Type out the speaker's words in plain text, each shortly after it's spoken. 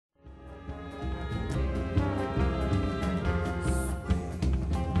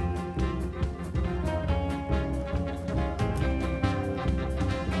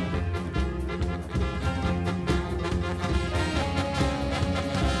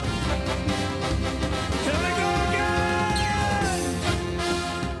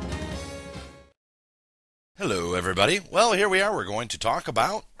everybody. Well, here we are. We're going to talk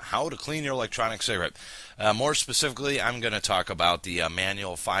about how to clean your electronic cigarette. More specifically, I'm going to talk about the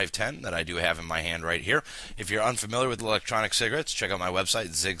manual 510 that I do have in my hand right here. If you're unfamiliar with electronic cigarettes, check out my website,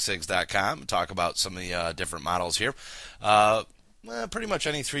 ZeeCigs.com. Talk about some of the different models here. Pretty much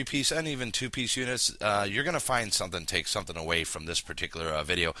any 3-piece and even 2-piece units, you're going to find something, take something away from this particular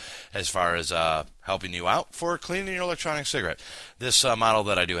video as far as helping you out for cleaning your electronic cigarette. This model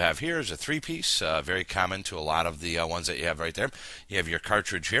that I do have here is a 3-piece, very common to a lot of the ones that you have right there. You have your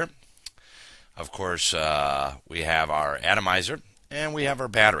cartridge here. Of course, we have our atomizer. And we have our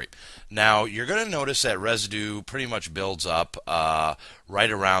battery. Now, you're going to notice that residue pretty much builds up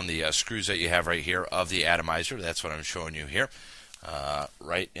right around the screws that you have right here of the atomizer. That's what I'm showing you here.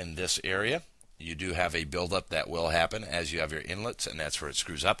 Right in this area, you do have a buildup that will happen as you have your inlets, and that's where it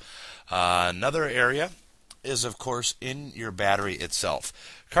screws up. Another area is, of course, in your battery itself.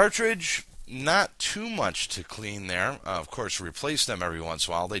 Cartridge, not too much to clean there. Of course, replace them every once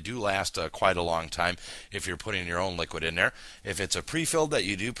in a while. They do last quite a long time if you're putting your own liquid in there. If it's a pre-filled that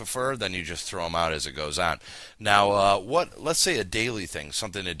you do prefer, then you just throw them out as it goes on. Now, let's say a daily thing,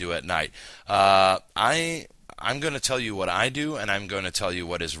 something to do at night. I'm going to tell you what I do, and I'm going to tell you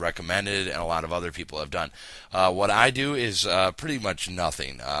what is recommended and a lot of other people have done. What I do is pretty much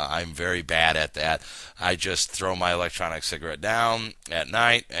nothing. I'm very bad at that. I just throw my electronic cigarette down at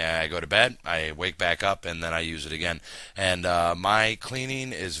night, and I go to bed. I wake back up, and then I use it again. And my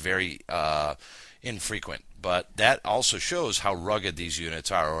cleaning is very infrequent. But that also shows how rugged these units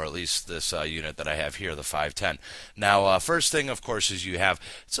are, or at least this unit that I have here, the 510. Now, first thing, of course, is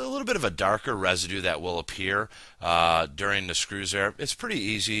it's a little bit of a darker residue that will appear during the screws there. It's pretty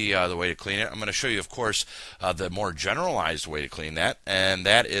easy the way to clean it. I'm going to show you, of course, the more generalized way to clean that, and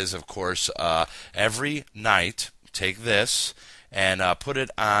that is, of course, every night, take this and put it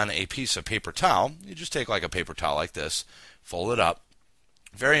on a piece of paper towel. You just take like a paper towel like this, fold it up.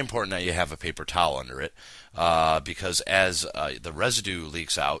 Very important that you have a paper towel under it, because as the residue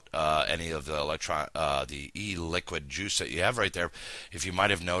leaks out, any of the e-liquid juice that you have right there, if you might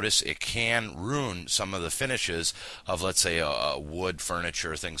have noticed, it can ruin some of the finishes of, let's say, wood,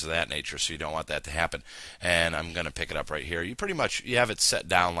 furniture, things of that nature. So you don't want that to happen. And I'm going to pick it up right here. You have it set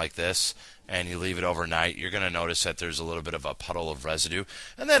down like this, and you leave it overnight. You're going to notice that there's a little bit of a puddle of residue,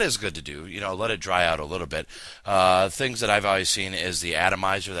 and that is good to do. Let it dry out a little bit. Things that I've always seen is the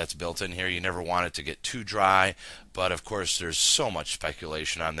atomizer that's built in here. You never want it to get too dry, but of course there's so much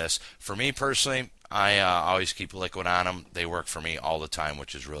speculation on this. For me personally, I always keep liquid on them. They work for me all the time,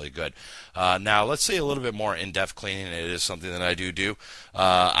 which is really good. Now, let's say a little bit more in-depth cleaning. It is something that I do.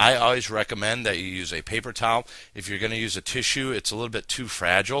 I always recommend that you use a paper towel. If you're going to use a tissue, it's a little bit too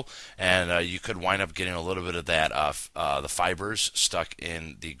fragile, and you could wind up getting a little bit of that, the fibers stuck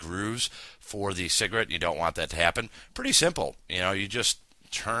in the grooves for the cigarette. You don't want that to happen. Pretty simple. You just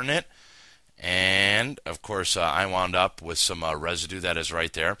turn it. And, of course, I wound up with some residue that is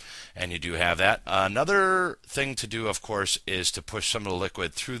right there, and you do have that. Another thing to do, of course, is to push some of the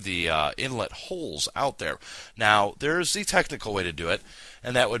liquid through the inlet holes out there. Now, there's the technical way to do it,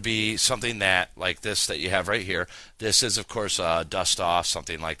 and that would be something like this that you have right here. This is, of course, dust off,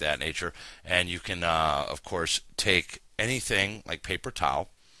 something like that nature, and you can, of course, take anything like paper towel,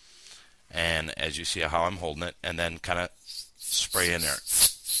 and as you see how I'm holding it, and then kind of spray in there.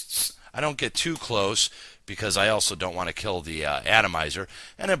 I don't get too close because I also don't want to kill the atomizer,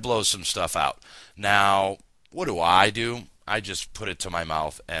 and it blows some stuff out. Now, what do? I just put it to my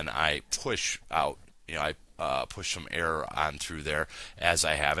mouth and I push out. I push some air on through there as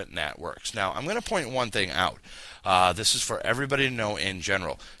I have it, and that works. Now, I'm going to point one thing out. This is for everybody to know in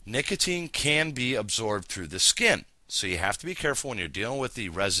general. Nicotine can be absorbed through the skin. So you have to be careful when you're dealing with the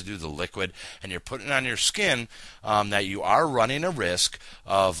residue, the liquid, and you're putting it on your skin, that you are running a risk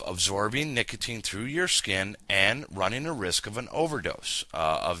of absorbing nicotine through your skin and running a risk of an overdose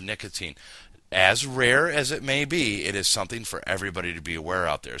of nicotine. As rare as it may be, it is something for everybody to be aware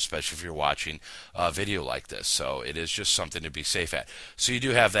out there, especially if you're watching a video like this. So it is just something to be safe at. So you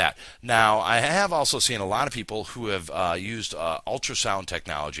do have that. Now, I have also seen a lot of people who have used ultrasound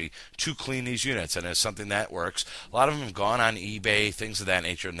technology to clean these units, and it's something that works. A lot of them have gone on eBay, things of that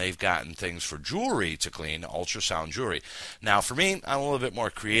nature, and they've gotten things for jewelry to clean, ultrasound jewelry. Now, for me, I'm a little bit more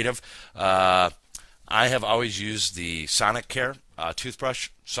creative. I have always used the Sonic Care toothbrush,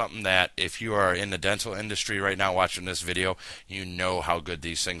 something that if you are in the dental industry right now watching this video, you know how good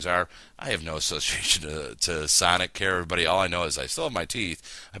these things are. I have no association to Sonic Care, everybody. All I know is I still have my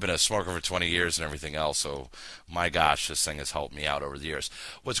teeth. I've been a smoker for 20 years and everything else, so my gosh, this thing has helped me out over the years.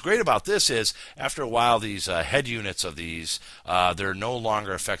 What's great about this is after a while, these head units of these, they're no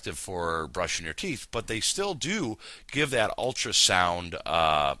longer effective for brushing your teeth, but they still do give that ultrasound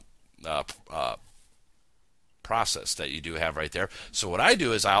process that you do have right there. So what I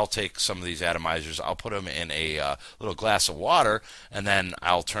do is I'll take some of these atomizers, I'll put them in a little glass of water, and then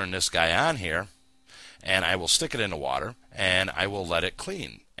I'll turn this guy on here, and I will stick it in the water, and I will let it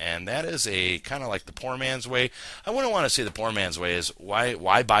clean. And that is a kind of like the poor man's way. I wouldn't want to say the poor man's way is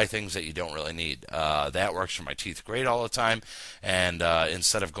why buy things that you don't really need. That works for my teeth great all the time. And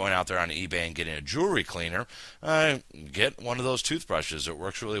instead of going out there on eBay and getting a jewelry cleaner, get one of those toothbrushes. It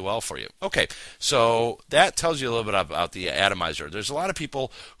works really well for you. Okay, so that tells you a little bit about the atomizer. There's a lot of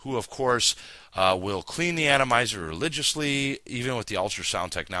people who, of course, will clean the atomizer religiously, even with the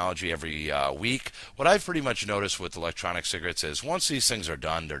ultrasound technology every week. What I've pretty much noticed with electronic cigarettes is once these things are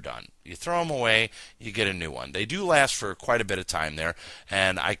done, they're done. You throw them away, you get a new one. They do last for quite a bit of time there,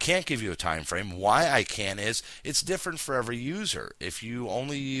 and I can't give you a time frame. Why I can is it's different for every user. If you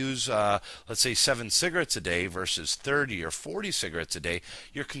only use, let's say, 7 cigarettes a day versus 30 or 40 cigarettes a day,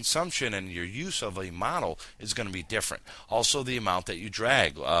 your consumption and your use of a model is going to be different. Also, the amount that you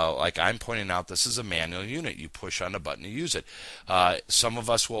drag. Like I'm pointing out, this is a manual unit. You push on the button to use it. Some of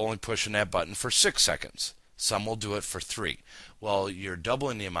us will only push on that button for 6 seconds. Some will do it for 3. Well, you're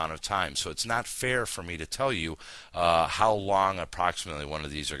doubling the amount of time, so it's not fair for me to tell you how long approximately one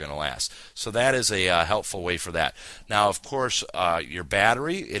of these are going to last. So that is a helpful way for that. Now, of course, your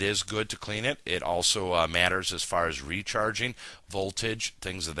battery, it is good to clean it. It also matters as far as recharging, voltage,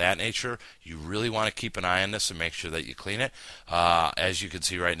 things of that nature. You really want to keep an eye on this and make sure that you clean it. As you can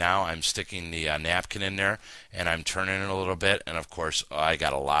see right now, I'm sticking the napkin in there, and I'm turning it a little bit, and of course, I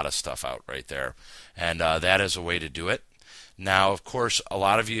got a lot of stuff out right there. And that is a way to do it. Now, of course, a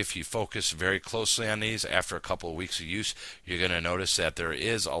lot of you, if you focus very closely on these, after a couple of weeks of use, you're going to notice that there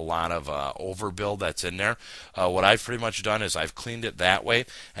is a lot of overbuild that's in there. What I've pretty much done is I've cleaned it that way,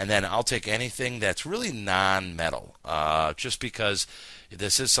 and then I'll take anything that's really non-metal, just because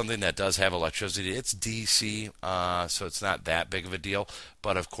this is something that does have electricity. It's DC, so it's not that big of a deal,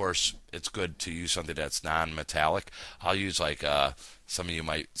 but of course, it's good to use something that's non-metallic. I'll use like some of you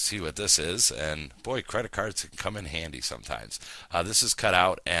might see what this is, and boy, credit cards can come in handy sometimes. This is cut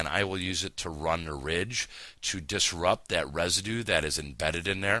out, and I will use it to run the ridge to disrupt that residue that is embedded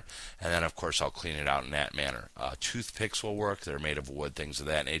in there, and then of course I'll clean it out in that manner. Toothpicks will work. They're made of wood, things of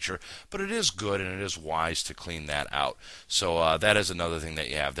that nature, but it is good and it is wise to clean that out. So that is another thing that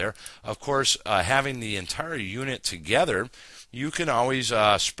you have there. Of course, having the entire unit together, you can always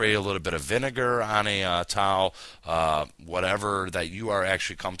spray a little bit of vinegar on a towel, whatever that you are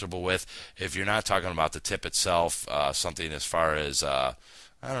actually comfortable with. If you're not talking about the tip itself, something as far as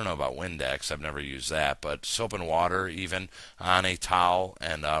I don't know about Windex, I've never used that, but soap and water even on a towel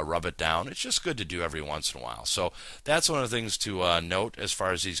and rub it down. It's just good to do every once in a while. So that's one of the things to note as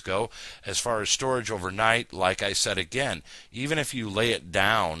far as these go. As far as storage overnight, like I said again, even if you lay it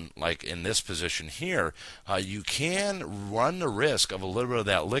down like in this position here, you can run the risk of a little bit of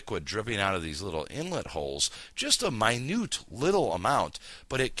that liquid dripping out of these little inlet holes, just a minute little amount,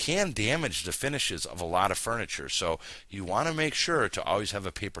 but it can damage the finishes of a lot of furniture. So you want to make sure to always have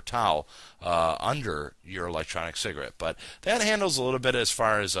a paper towel under your electronic cigarette. But that handles a little bit as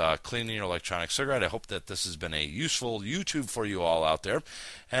far as cleaning your electronic cigarette. I hope that this has been a useful YouTube for you all out there.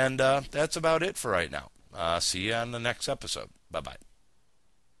 And that's about it for right now. See you on the next episode. Bye-bye.